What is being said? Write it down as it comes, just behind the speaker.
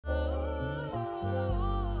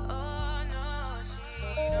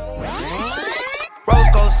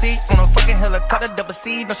seat on a fucking helicopter, double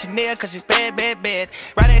C, no Chanel, cause she's bad, bad, bad.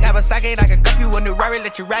 Riding Kawasaki, I can cup you a new Rari,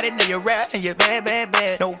 let you ride it, know you're rap, and you're bad, bad,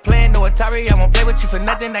 bad. No plan, no Atari, I won't play with you for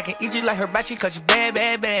nothing. I can eat you like hibachi, cause you bad,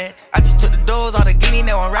 bad, bad. I just took the doors, all the guinea,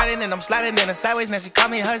 now I'm riding, and I'm sliding in the sideways, now she call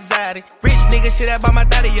me her zaddy. Rich nigga, shit, I bought my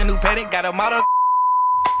daddy a new paddock, got a model.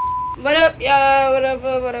 What up, y'all? What up?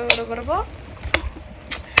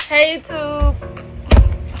 Hey, YouTube.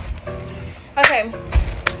 Okay.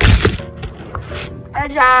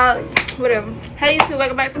 Y'all, whatever. Hey, YouTube,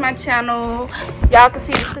 welcome back to my channel. Y'all can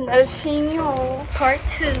see this is another Shein haul, part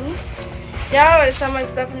 2. Y'all already so much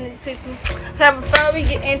stuff in these pictures. So before we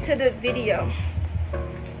get into the video,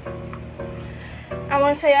 I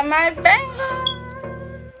want to show y'all my bangles.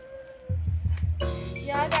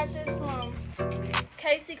 Y'all got this from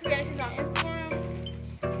Casey Creations on Instagram.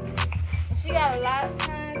 She got a lot of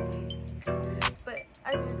times, but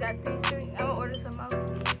I just got these 3. I'm gonna order some more.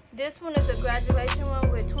 This one is a graduation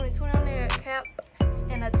one with 2020 on there, a cap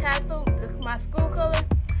and a tassel, my school color.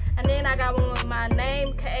 And then I got one with my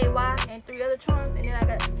name, K-A-Y, and 3 other charms. And then I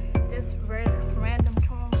got this random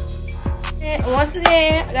charm. And once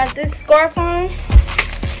again, I got this scarf on.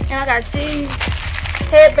 And I got these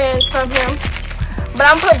headbands from him. But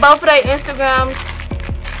I'm gonna put both of their Instagrams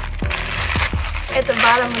at the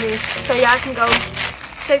bottom of this, so y'all can go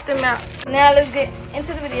check them out. Now let's get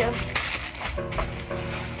into the video.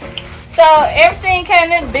 So everything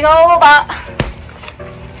came in this big old box.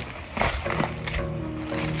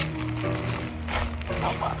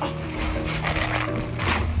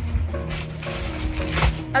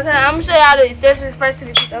 Okay, I'm gonna show y'all the accessories first to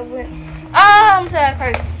get this over with. I'm gonna show y'all the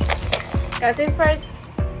purse. Got this purse.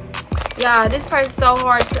 Y'all, this purse is so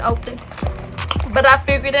hard to open, but I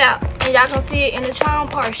figured it out, and y'all can see it in the charm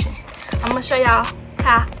portion. I'm gonna show y'all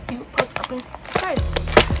how you supposed to open the purse.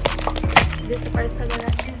 This is the first purse I got.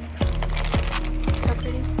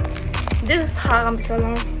 This is hard, gonna be so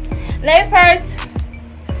long. Next purse,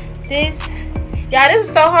 this. Y'all, this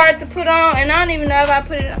was so hard to put on, and I don't even know if I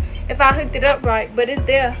put it on, if I hooked it up right, but it's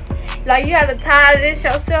there. Like, you have to tie this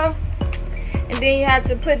yourself, and then you have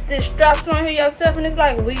to put this straps on here yourself, and it's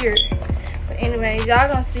like weird. But anyways, y'all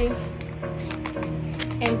gonna see.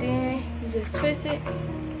 And then you just twist it,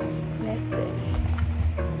 and that's it.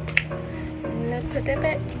 And let's put that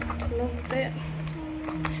back, close that.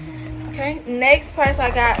 Okay, next purse I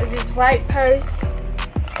got is this white purse.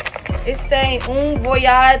 It's saying Un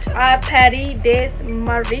Voyage a Paris des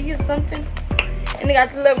Marie or something. And they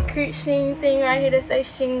got the little cute Shein thing right here that says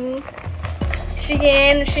Shein.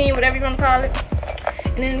 Shein, whatever you want to call it.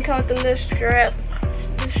 And then it comes with the little strap.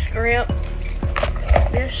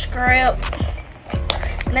 This scrap.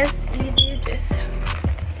 And that's easy, you just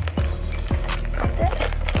put that.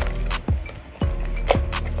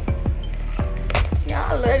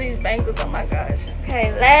 Y'all love these bangles, oh my gosh.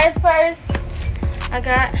 Okay, last purse I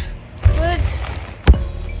got.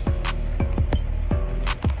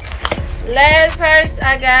 Last purse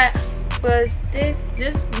I got was this.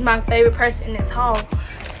 This is my favorite purse in this haul.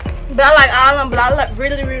 But I like all of them, but I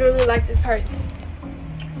really like this purse.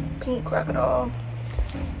 Pink crocodile.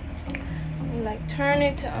 You like turn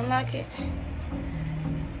it to unlock it.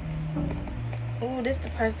 Ooh, this is the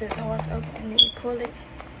purse that's hard to open. And then you pull it.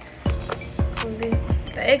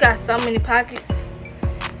 It got so many pockets.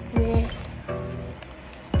 Yeah,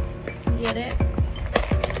 that.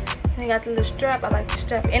 And it got the little strap. I like the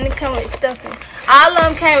strap. And it comes with stuffing. All of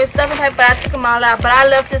them came with stuffing paper, but I took them all out. But I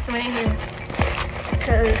left this one in here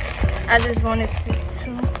because I just wanted to.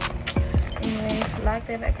 Anyways, lock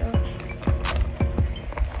that back up.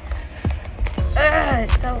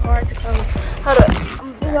 It's so hard to close. Hold up.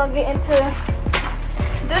 I'm gonna get into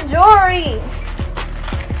the jewelry.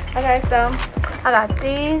 Okay, so I got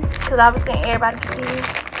these because I was getting everybody get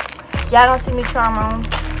these. Y'all don't see me charm on.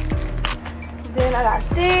 Then I got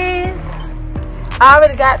these. I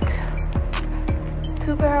already got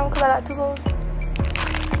 2 pair on because I got 2 holes.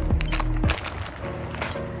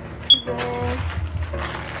 Then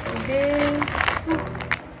this.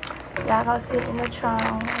 Y'all gonna see it in the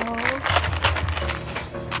charm hole.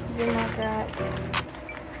 Then I got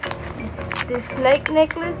this snake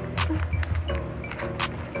necklace.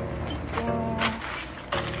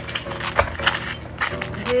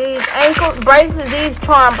 These ankle bracelets, these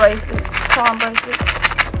charm bracelets.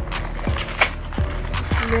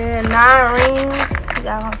 Then 9 rings.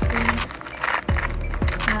 Y'all gonna see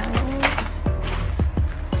 9 rings.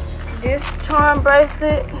 This charm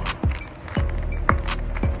bracelet.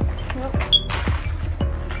 Yep.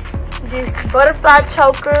 This butterfly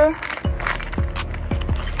choker.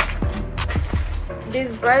 This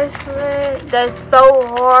bracelet that's so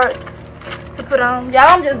hard to put on. Y'all,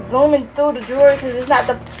 I'm just zooming through the jewelry because this is not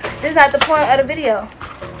the point of the video.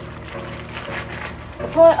 The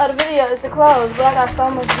point of the video is the clothes, but I got so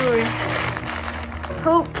much jewelry.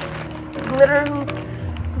 Hoops, glitter hoops,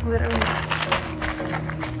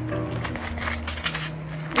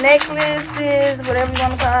 necklaces, whatever you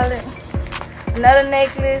want to call it. Another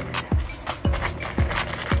necklace.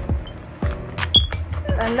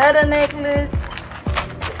 Another necklace.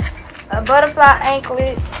 A butterfly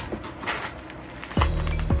anklet.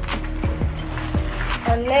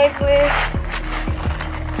 A necklace.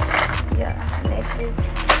 Yeah, a necklace.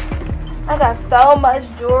 I got so much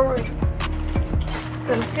jewelry.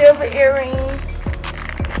 Some silver earrings.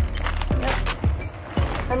 Yep.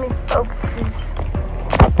 Let me focus these.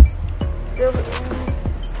 Silver earrings.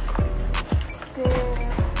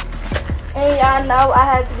 Yeah. And y'all know I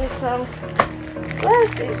had to get some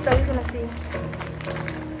glasses, so you're gonna see.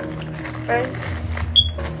 First,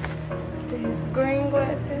 these green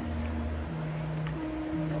glasses.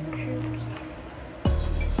 So cute.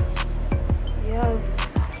 Yes.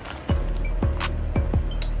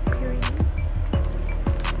 Period.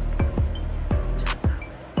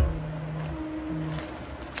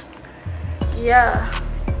 Yeah.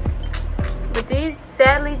 But these,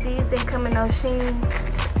 sadly, these didn't come in no Shein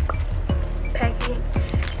package.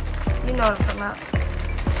 You know what I'm talking about.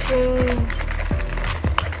 Shein.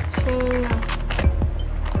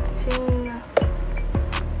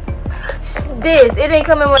 This, it didn't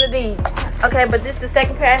come in one of these. Okay, but this is the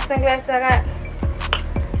second pair of sunglasses I got.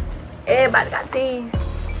 Everybody got these.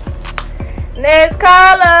 Next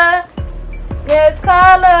color.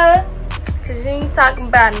 Cause you ain't talking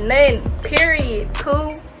about nothing. Period.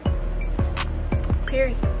 Cool.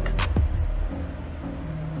 Period.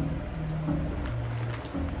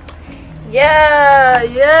 Yeah.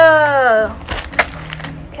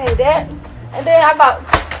 Okay, that. And then I bought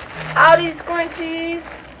all these scrunchies.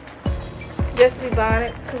 Just to be buying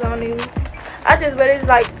it, cause I don't even. I just, but it's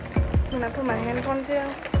like when I put my hand in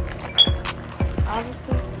ponytail,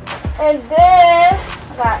 obviously. And then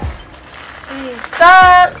I got these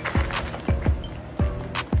socks.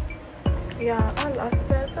 Yeah, I lost the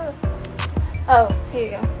pair of socks. Oh, here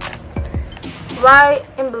you go. White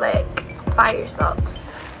and black fire socks.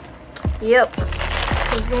 Yep.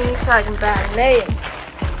 Cause you ain't talking about next.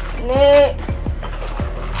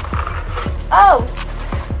 Oh.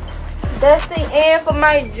 That's the end for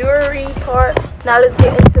my jewelry part. Now let's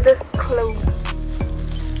get into the clothes.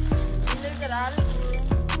 Look at all the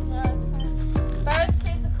jewelry. First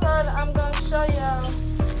piece of clothes I'm gonna show y'all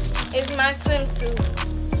is my swimsuit.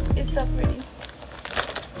 It's so pretty.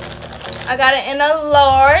 I got it in a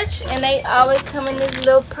large, and they always come in this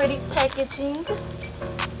little pretty packaging.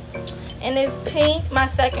 And it's pink, my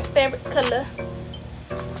second favorite color.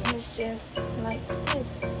 And it's just like this.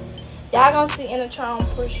 Y'all gonna see in the try on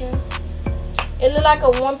portion. It look like a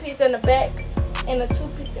one piece in the back and a two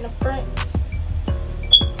piece in the front.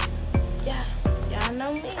 Yeah, y'all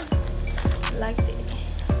know me. Like that.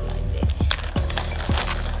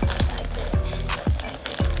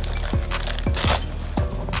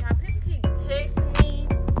 Now people keep texting me,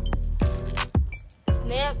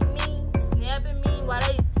 snapping me while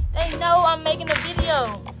they know I'm making a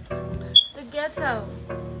video. The ghetto.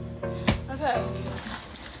 Okay.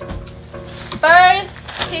 First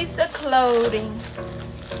piece of clothing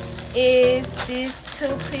is this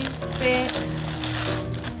two-piece set.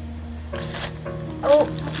 Oh,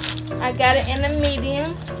 I got it in a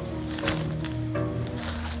medium.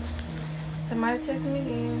 Somebody text me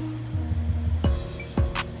again.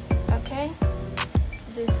 Okay.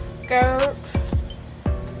 This skirt.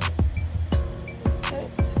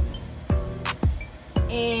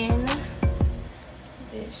 And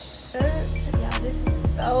this shirt. Yeah, this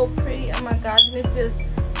is so pretty. Oh my gosh, and it feels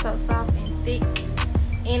so soft and thick,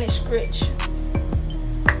 and it's stretch.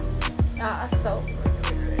 I so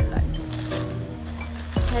really like this.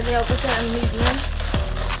 And then over to a medium.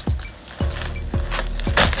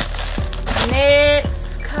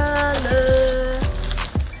 Next color.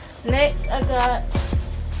 Next I got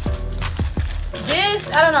this.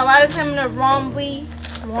 I don't know why this came in a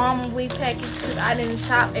Romwe package, because I didn't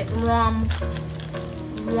shop at Romwe.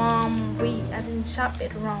 I didn't shop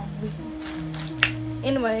at Romwe.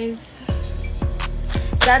 Anyways,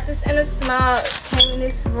 got this in a small, came in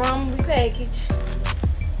this Romwe package,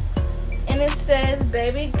 and it says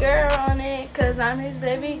baby girl on it, cause I'm his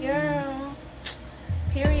baby girl.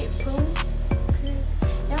 Period. Poo. Period.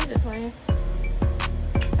 Yeah, I'm just playing.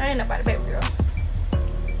 I ain't nobody baby girl.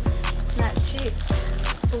 Not shit.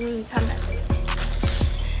 But we ain't talking about that.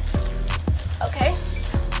 Okay.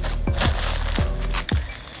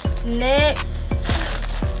 Next,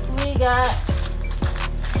 we got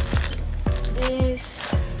this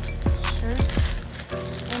shirt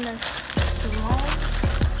in a small.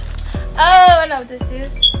 Oh, I know what this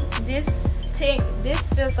is. This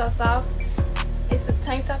feels so soft. It's a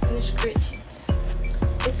tank top and it scratches.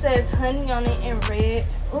 It says honey on it in red.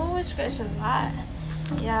 Oh, it scratches a lot.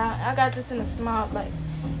 Yeah, I got this in a small. Like,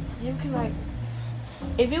 you can like,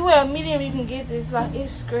 if you wear a medium, you can get this. Like,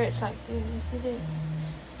 it's scratched like this. You see that?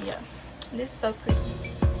 Yeah, this is so pretty.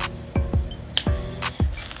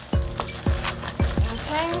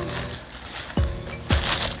 Okay.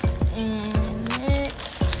 And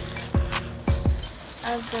next, I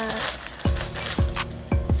got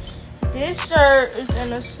this shirt is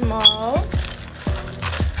in a small.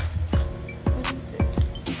 What is this?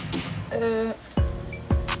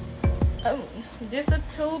 This is a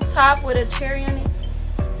tube top with a cherry on it.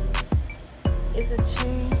 It's a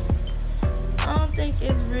cherry. I don't think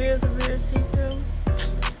it's real see-through.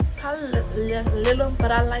 Probably a little,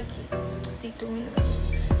 but I like it see-through anyway.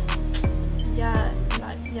 Yeah,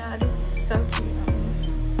 this is so cute.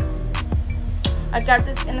 I got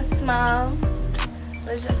this in a small,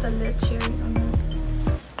 but it's just a little cherry on it.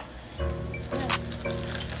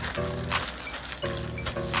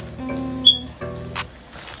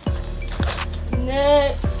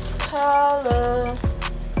 Next color.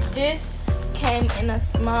 This came in a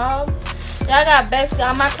small. Y'all got basically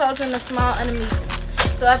all my clothes in a small and a medium.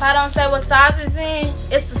 So if I don't say what size it's in,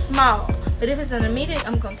 it's a small. But if it's in a medium,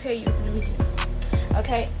 I'm gonna tell you it's in a medium.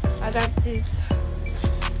 Okay, I got this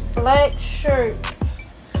black shirt.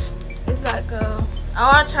 It's like a,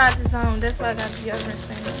 I tried this on, that's why I got the other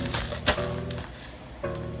thing.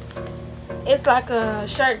 It's like a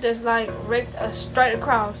shirt that's like straight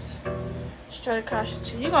across your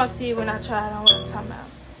chest. You're gonna see it when I try it on what I'm talking about.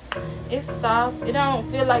 It's soft. It don't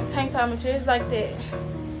feel like tank top material. It's like that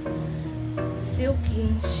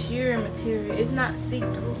silky sheer material. It's not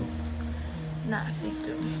see-through. Not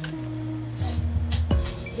see-through.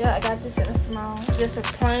 Yeah, I got this in a small. Just a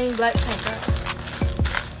plain black tank top.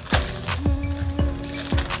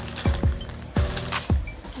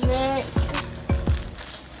 Next,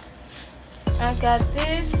 I got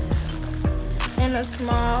this in a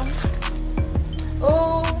small.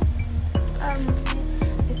 Oh,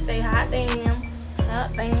 it say hot damn.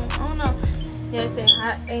 Hot damn. I don't know. Yeah, it say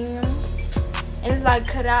hot damn. And it's like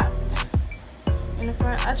cut out in the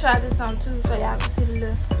front. I tried this on too, so y'all can see the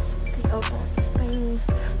little open things.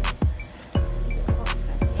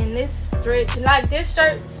 And this stretch, like this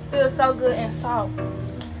shirt feels so good and soft.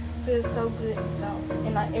 Feels so good and soft.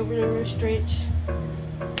 And like it really stretch.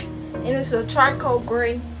 And it's a charcoal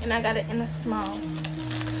gray, and I got it in a small.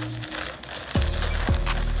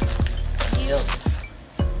 Yep.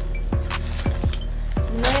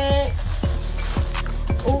 Next,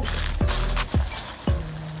 oh,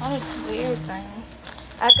 I need to do everything.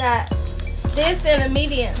 I got this in a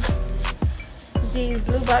medium. These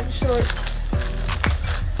blue boxer shorts.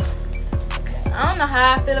 Okay, I don't know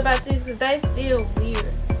how I feel about these because they feel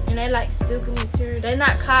weird and they like silky material. They're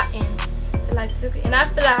not cotton. They're like silky, and I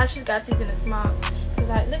feel like I should got these in a small. Cause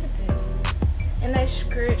like, look at this, and they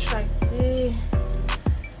scratch like this.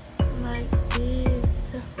 Like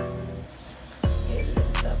this. It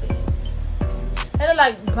looks so big. They look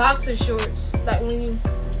like boxer shorts. Like when you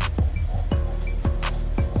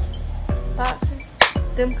boxing,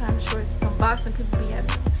 them kind of shorts. Some boxing people be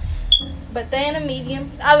having. But they in a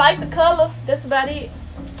medium. I like the color. That's about it.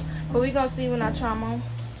 But we gonna see when I try them on.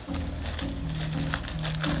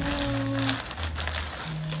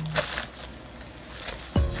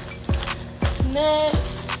 Next.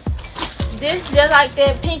 This just like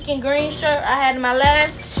that pink and green shirt I had in my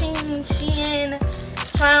last Shein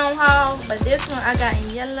try on haul, but this one I got in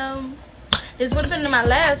yellow. This would have been in my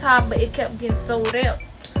last haul, but it kept getting sold out,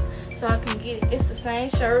 so I can get it. It's the same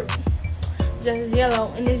shirt, just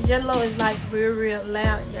yellow, and this yellow is like real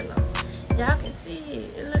loud yellow. Y'all can see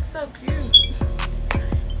it. It looks so cute.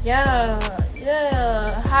 Yeah,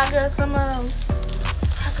 hot girl summer.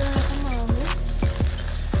 Hot girl summer.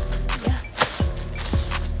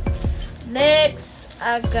 Next,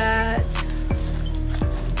 I got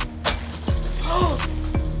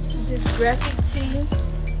this graphic tee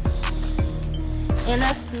and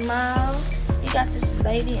a smile. You got this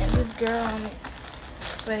lady and this girl on it.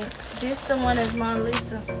 Wait, this the one that's Mona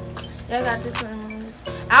Lisa. Y'all got this one, Mona Lisa.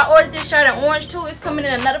 I ordered this shirt in orange too. It's coming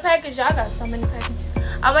in another package. Y'all got so many packages.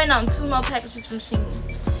 I'm waiting on 2 more packages from Shein.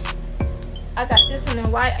 I got this one in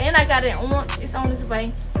white and I got it in orange. It's on its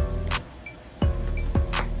way.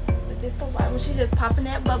 This the white one. She just popping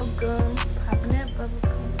that bubble gum. Popping that bubble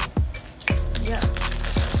gum. Yeah.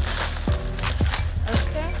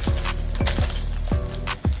 Okay.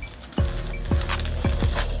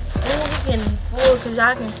 so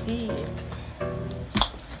y'all can see it.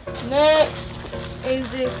 Next is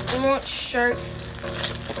this orange shirt.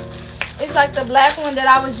 It's like the black one that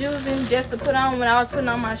I was using just to put on when I was putting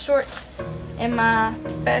on my shorts and my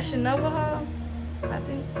Fashion Nova haul, I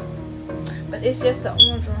think. But it's just the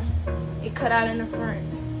orange one. It cut out in the front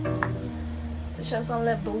to show some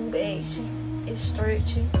little boob action. It's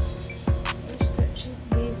stretchy. It's stretchy.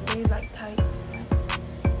 These things like tight.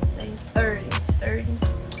 These sturdy.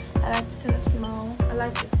 I like this in a small. I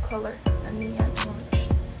like this color, a neon orange.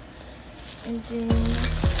 And then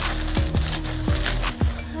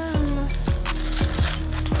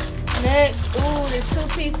next, ooh, this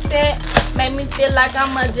two-piece set made me feel like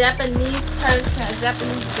I'm a Japanese person, a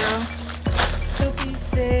Japanese girl. Two-piece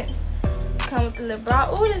set, come with the little bra.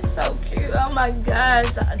 Ooh, this is so cute. Oh my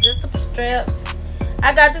gosh, just some straps.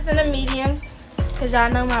 I got this in a medium, cause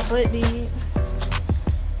y'all know my butt big.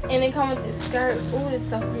 And it come with this skirt. Ooh, this is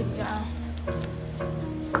so pretty, y'all.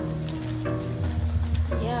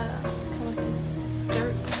 Yeah, come with this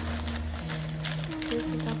skirt. This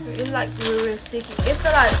is so pretty. It's like real sticky. It's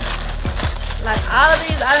like all of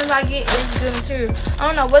these items I get is good material. I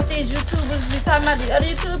don't know what these YouTubers be talking about. These other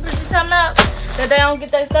YouTubers be talking about that they don't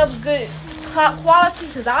get their stuff good quality.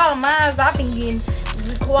 Cause all of mine I've been getting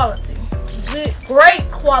good quality,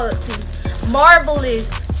 great quality, marvelous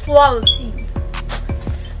quality.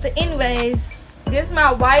 But anyways, this is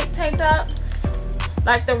my white tank top.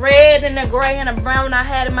 Like the red and the gray and the brown I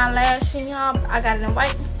had in my last Shein haul. I got it in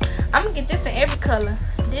white. I'm gonna get this in every color.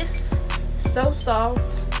 This is so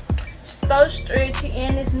soft, so stretchy,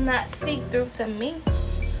 and it's not see-through to me.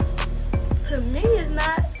 To me, it's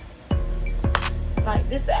not. Like,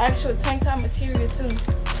 this is actual tank top material too.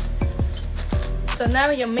 So now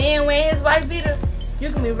when your man wearing his white beater, you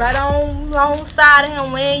can be right on alongside of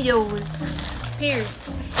him wearing yours. Period.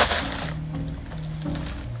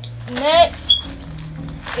 Next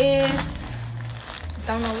is,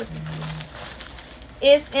 don't know what this is.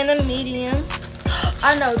 It's in a medium.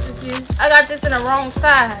 I know what this is. I got this in the wrong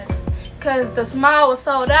size because the small was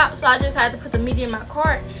sold out, so I just had to put the medium in my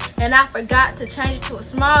cart, and I forgot to change it to a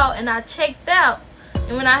small, and I checked out,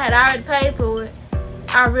 and when I had already paid for it,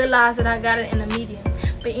 I realized that I got it in a medium.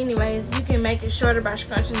 But anyways, you can make it shorter by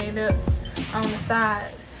scrunching it up on the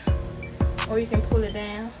sides, or you can pull it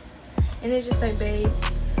down, and it just say babe,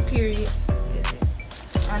 period. That's it.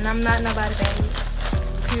 And I'm not nobody babe,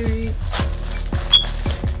 period.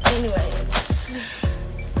 Anyways,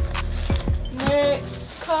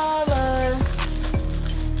 next color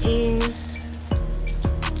is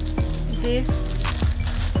this.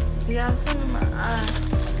 Y'all see in my eye.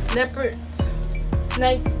 Leopard,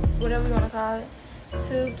 snake, whatever you want to call it.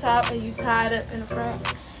 Tube top, and you tie it up in the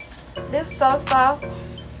front. This is so soft,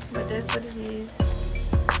 but that's what it is.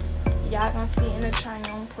 Y'all gonna see it in the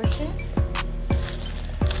try-on portion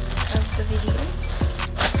of the video.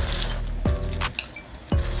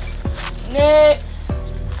 Next,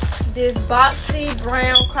 this boxy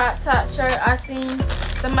brown crop top shirt. I seen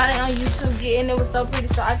somebody on YouTube get, and it was so pretty,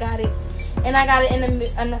 so I got it. And I got it in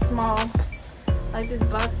a small, like this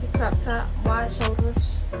boxy crop top, wide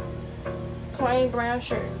shoulders, plain brown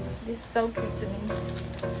shirt. This is so cute to me,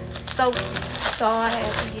 so cute. So I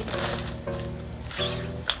had to get it.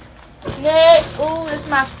 Next, ooh, this is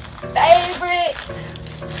my favorite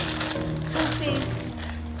two-piece.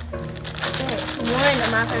 One of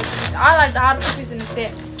my favorite pieces. I like all the pieces in the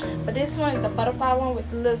set, but this one is the butterfly one with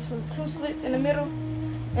the little two slits in the middle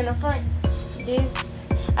and the front. This,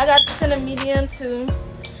 I got this in a medium too,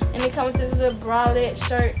 and it comes with this little bralette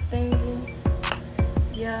shirt thingy.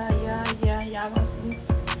 Yeah, y'all gonna see.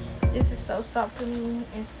 This is so soft to me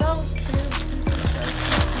and so cute. This is so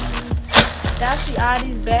cute to me. Y'all see all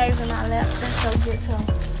these bags in my lap. That's so good too.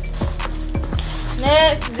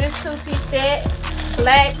 Next, this two-piece set,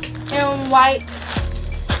 black and white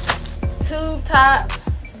tube top.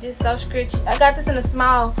 This is so scratchy. I got this in a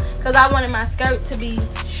small because I wanted my skirt to be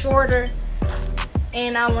shorter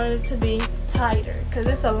and I wanted it to be tighter because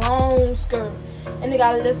it's a long skirt, and it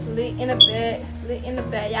got a little slit in the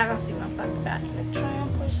back. Y'all gonna see what I'm talking about in the try-on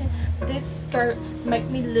portion. This skirt make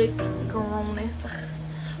me look grown.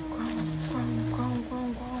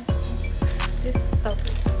 Grown. This is so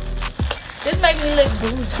good. This make me look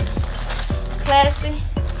bougie, classy,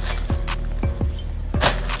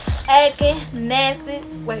 acting nasty.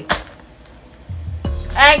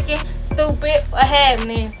 Acting stupid. What's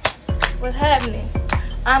happening? What's happening?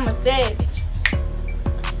 I'm a savage.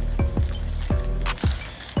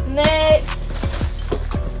 Next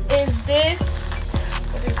is this.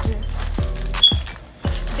 What is this?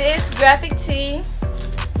 This graphic tee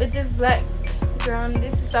with this black girl.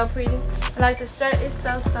 This is so pretty. Like the shirt is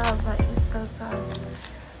so soft. Like it's so soft.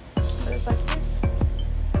 But it's like this.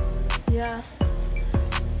 Yeah.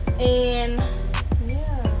 And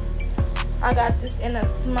yeah, I got this in a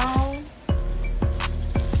small.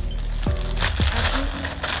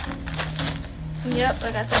 Yep,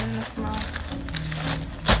 I got that in a small.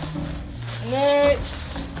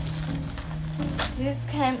 Next, this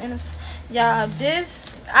came in a, y'all, this,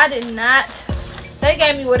 I did not, they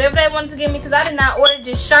gave me whatever they wanted to give me because I did not order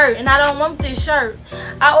this shirt, and I don't want this shirt.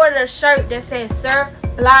 I ordered a shirt that says, "Sir,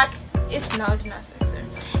 block," no, it did not say sir.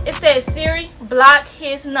 It says, "Siri, block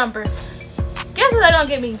his number." Guess what they're gonna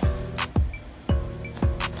give me?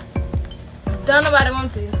 Don't nobody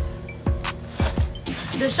want this.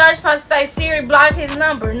 The shirt's supposed to say, "Siri, block his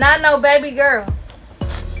number," not no baby girl.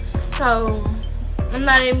 So, I'm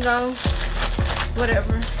not even gonna,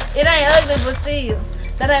 whatever. It ain't ugly, but still,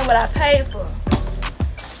 that ain't what I paid for.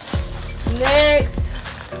 Next,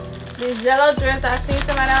 this yellow dress I seen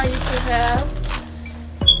somebody on YouTube have.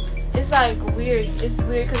 It's like weird. It's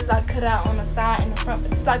weird because it's like cut out on the side and the front,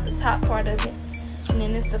 but it's like the top part of it. And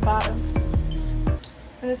then it's the bottom.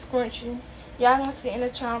 And it's scrunchy. Y'all gonna see in the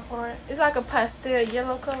charm part. It's like a pastel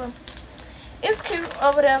yellow color. It's cute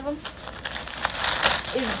or whatever.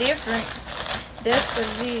 It's different. That's what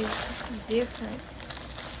it is. Different.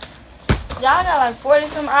 Y'all got like 40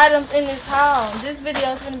 some items in this haul. This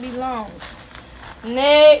video is gonna be long.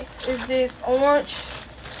 Next is this orange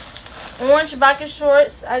biker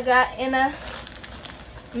shorts. I got in a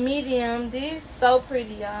medium. These so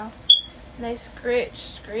pretty, y'all. They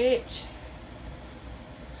scratch.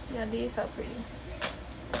 Yeah, these so pretty.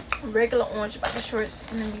 Regular orange biker shorts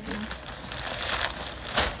in the medium.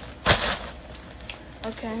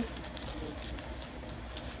 Okay.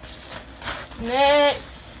 Next,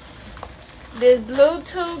 this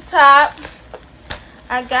Bluetooth top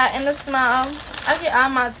I got in the small. I get all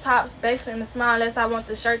my tops basically in the small unless I want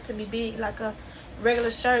the shirt to be big, like a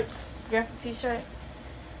regular shirt, graphic t-shirt.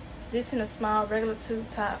 This in a small, regular tube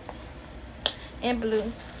top. In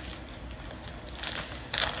blue.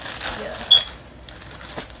 Yeah.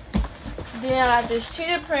 Then I got this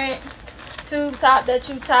cheetah print tube top that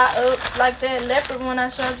you tie up like that leopard one I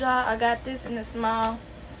showed y'all. I got this in the small.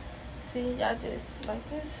 See, y'all just like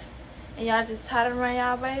this, and y'all just tie it around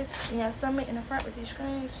y'all waist and y'all stomach in the front with these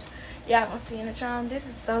screws. Y'all gonna see in the charm. This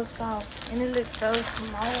is so soft and it looks so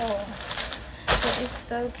small, but it's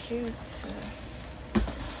so cute.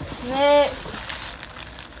 Next,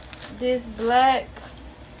 this black.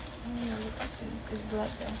 It's black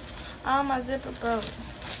though. Oh, my zipper broke.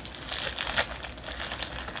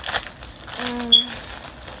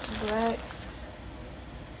 Black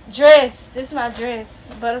dress. This is my dress,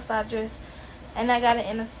 butterfly dress, and I got it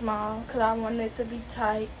in a small because I wanted it to be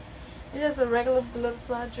tight. It's just a regular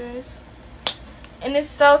butterfly dress, and it's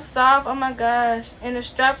so soft. Oh my gosh! And the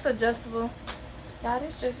strap's adjustable. Y'all,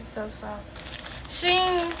 this dress is so soft.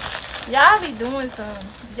 Shein, y'all be doing something.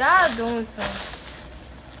 Y'all doing something.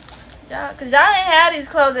 Y'all, cause y'all didn't have these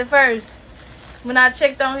clothes at first. When I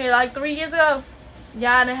checked on here like 3 years ago,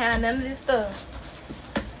 y'all didn't have none of this stuff.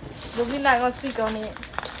 But we're not gonna speak on it.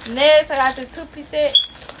 Next, I got this two-piece set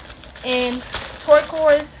in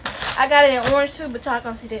turquoise. I got it in orange too, but y'all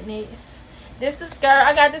gonna see that next. This is the skirt.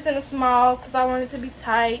 I got this in a small because I want it to be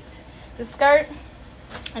tight. The skirt,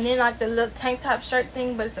 and then like the little tank top shirt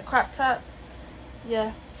thing, but it's a crop top.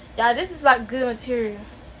 Yeah, y'all, this is like good material,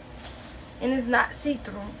 and it's not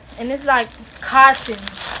see-through, and it's like cotton.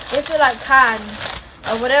 It feel like cotton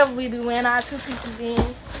or whatever we be wearing our two pieces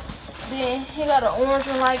in. Then he got an orange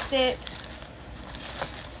one like that.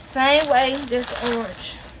 Same way, just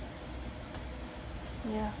orange.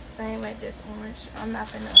 Yeah, same way, just orange. I'm not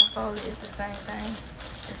finna unfold it. It's the same thing.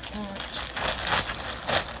 It's orange.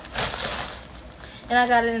 And I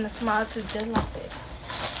got it in a small too, just like that.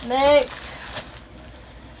 Next,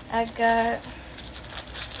 I got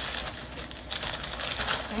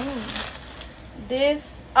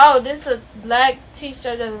this. Oh, this is a black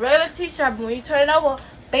t-shirt. That's a regular t-shirt, but when you turn it over,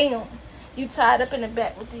 bam, you tie it up in the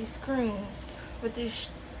back with these strings, with these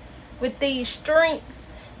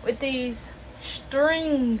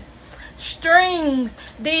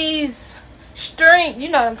strings, you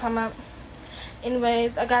know what I'm talking about.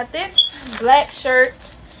 Anyways, I got this black shirt,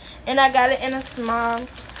 and I got it in a small.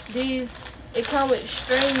 These, it come with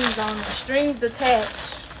strings on it, strings attached.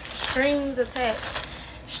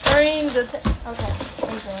 Okay,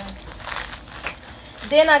 I'm done.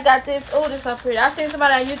 Then I got this. Oh, this is so pretty. I seen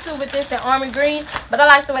somebody on YouTube with this in army green, but I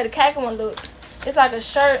like the way the khaki one look. It's like a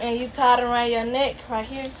shirt, and you tie it around your neck right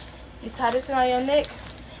here. You tie this around your neck,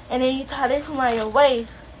 and then you tie this around your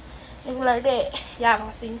waist. Look like that. Y'all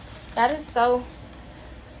gonna see. That is so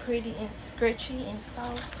pretty and scratchy and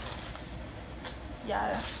soft.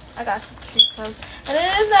 Yeah, I got some cute clothes. And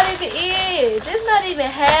it's not even it. This not even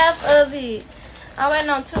half of it. I'm waiting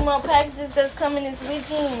on 2 more packages that's coming this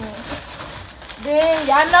weekend. Then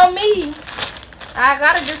y'all know me. I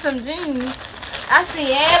gotta get some jeans. I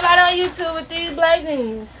see everybody on YouTube with these black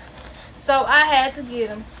jeans. So I had to get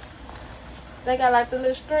them. They got like the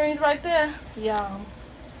little strings right there. Y'all.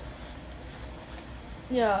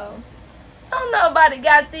 Yo. Don't nobody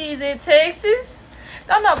got these in Texas.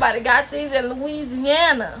 Don't nobody got these in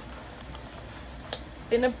Louisiana.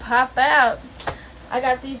 Finna pop out. I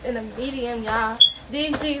got these in a medium, y'all.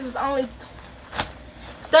 These jeans was only,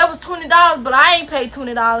 they was $20, but I ain't paid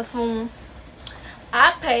 $20 for them.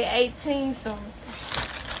 I paid 18 something.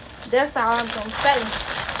 That's all I'm gonna say.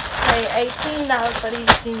 Paid $18 for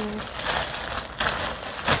these jeans.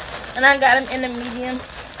 And I got them in the medium.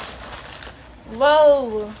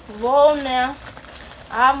 Whoa, whoa now.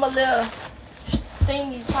 I'm a little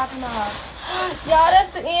thingy popping off. Y'all,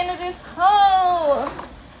 that's the end of this haul.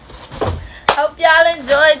 Hope y'all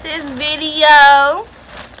enjoyed this video.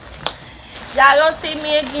 Y'all gonna see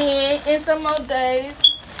me again in some more days.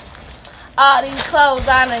 All these clothes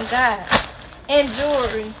I done got. And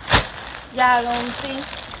jewelry. Y'all gonna see.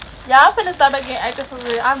 Y'all finna start back getting active for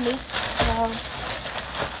real. I miss y'all.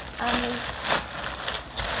 I miss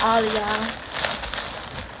all of y'all.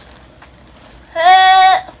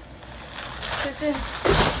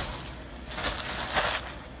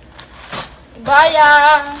 Bye,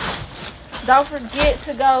 y'all. Don't forget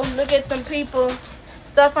to go look at them people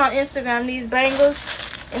stuff on Instagram. These bangles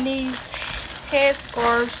and these head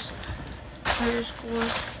scarves.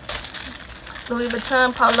 Louis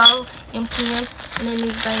Vuitton polo, MTN, and then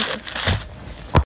these bangles.